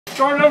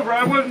Start over,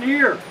 I wasn't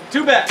here.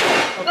 Too bad.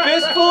 A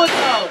fistful of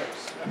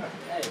dollars.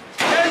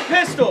 10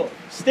 pistol,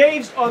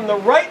 staged on the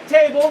right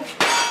table.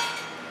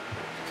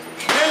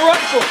 10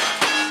 rifles,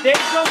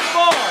 staged on the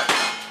bar.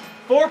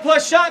 4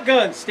 plus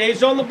shotguns,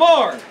 staged on the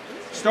bar.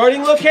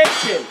 Starting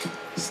location,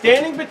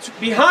 standing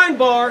behind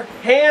bar,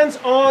 hands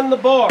on the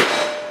bar.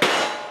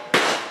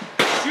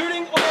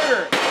 Shooting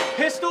order,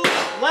 pistols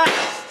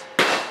last.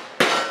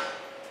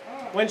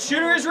 When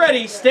shooter is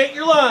ready, state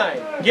your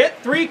line.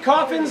 Get 3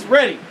 coffins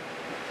ready.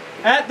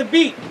 At the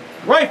beat,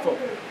 rifle,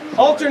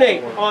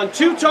 alternate on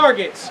 2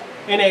 targets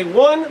in a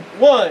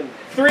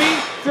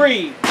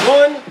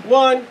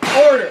 1-1-3-3-1-1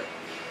 order.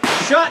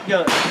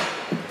 Shotgun.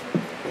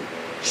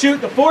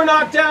 Shoot the 4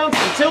 knockdowns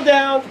until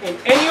down in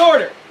any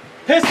order.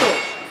 Pistols.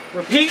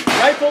 Repeat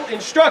rifle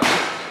instructions.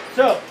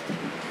 So. 1,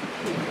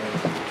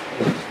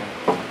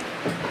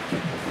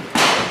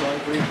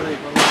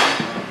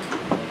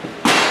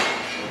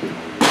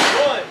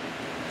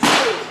 2,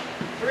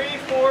 3,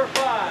 4,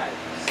 5,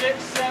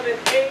 6, 7,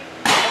 8,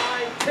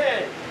 9,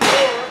 10. 4,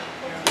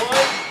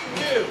 1,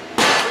 2, 3,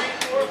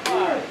 4,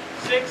 5,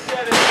 6,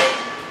 7, 8,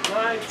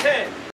 9, 10.